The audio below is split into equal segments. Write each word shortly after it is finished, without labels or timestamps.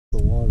The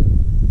water.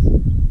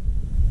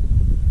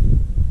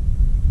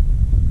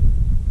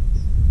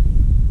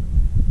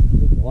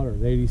 The water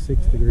is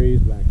 86 degrees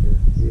back here.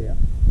 Yeah.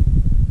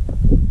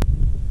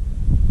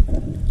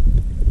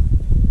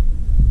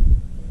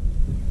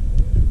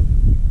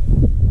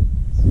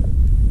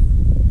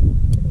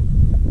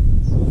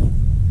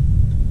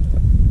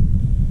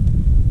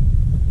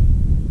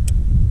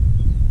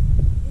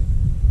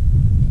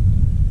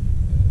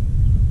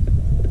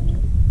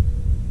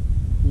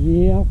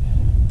 Yep.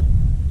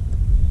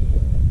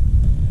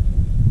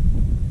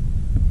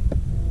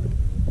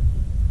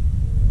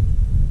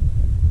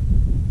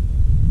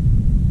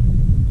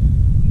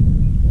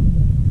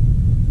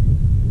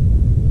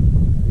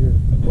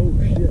 Oh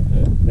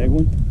shit. Big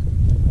one?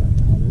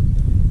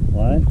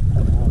 What?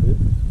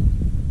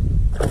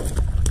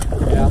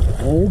 Yeah.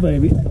 Oh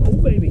baby. Oh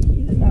baby.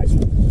 He's a nice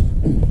one.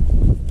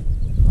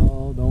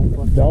 Oh, don't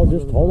fuck. No,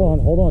 just hold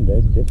on,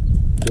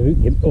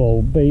 dude.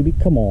 Oh baby,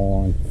 come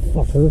on,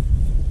 fucker.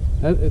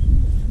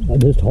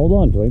 Just hold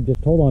on to him.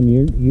 Just hold on.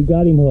 You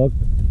got him hooked.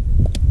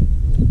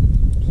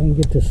 Let me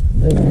get this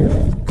thing here.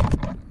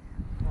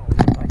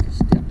 Oh, I just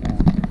stepped on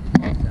it.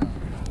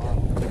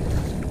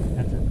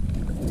 That's it.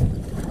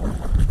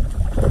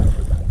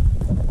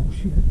 Oh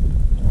shit.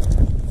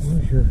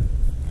 Where's your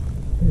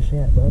fish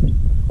at, bud?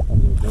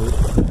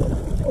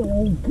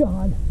 Oh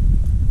God.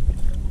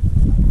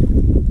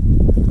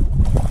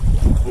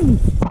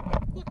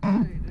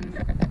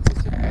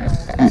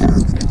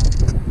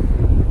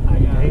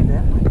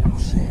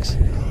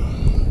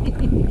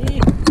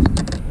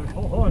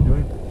 Hold on to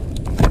him.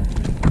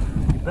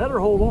 You better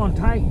hold on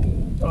tight.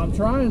 I'm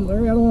trying,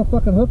 Larry. I don't want a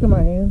fucking hook in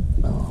my hand.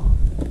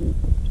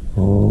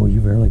 Oh, you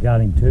barely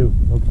got him too.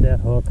 Look at that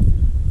hook.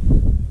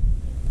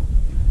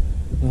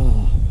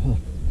 Oh,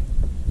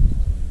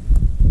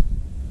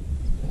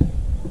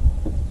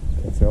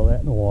 Okay, throw that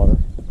in the water.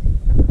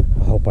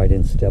 I hope I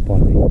didn't step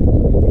on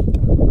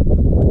it.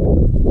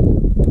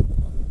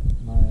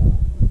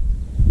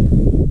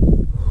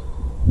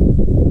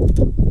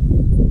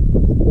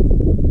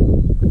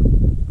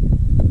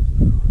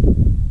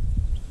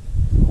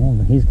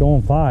 He's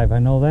going 5, I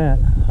know that.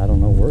 I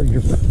don't know where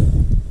you're.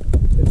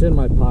 it's in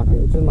my pocket.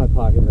 It's in my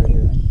pocket right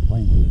here.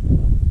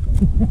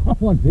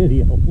 I'm on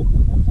video.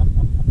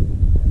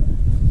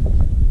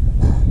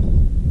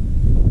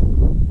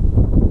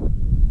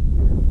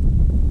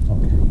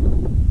 Okay.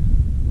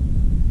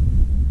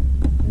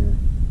 Here.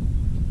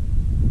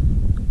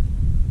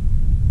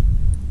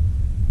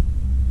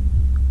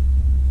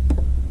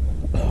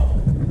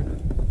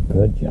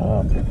 Good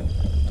job.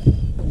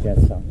 Got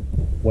something.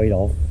 Wait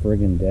all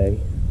friggin' day.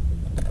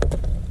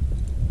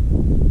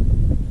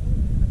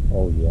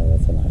 Oh yeah,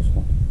 that's a nice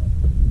one.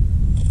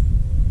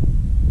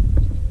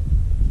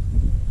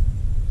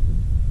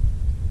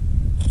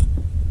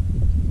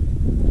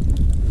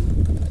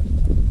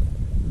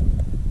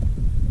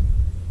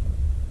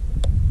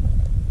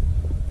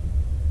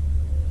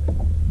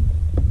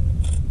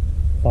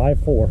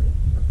 .54.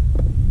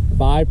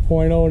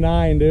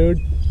 5.09, dude.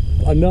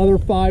 Another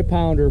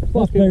 5-pounder.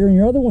 That's bigger than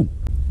your other one.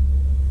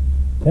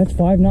 That's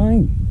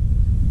 5.9.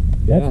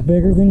 That's Yeah.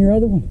 bigger than your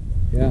other one.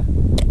 Yeah.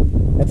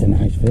 That's a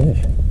nice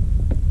fish.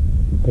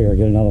 Here,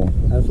 get another one.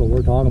 That's what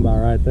we're talking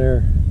about right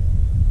there.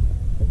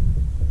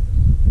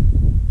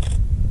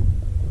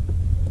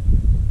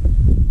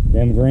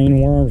 Them green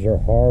worms are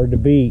hard to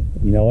beat.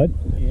 You know it?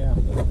 Yeah.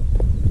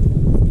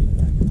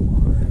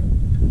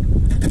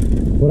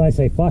 What'd I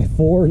say?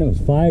 5.4 and it was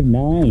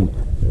 5.9.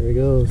 There he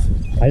goes.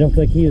 I don't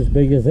think he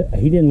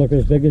didn't look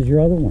as big as your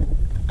other one.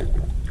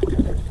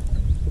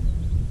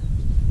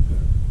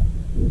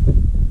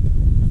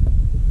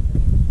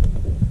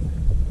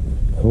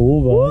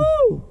 Cool, bud.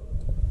 Woo!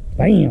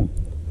 Bam!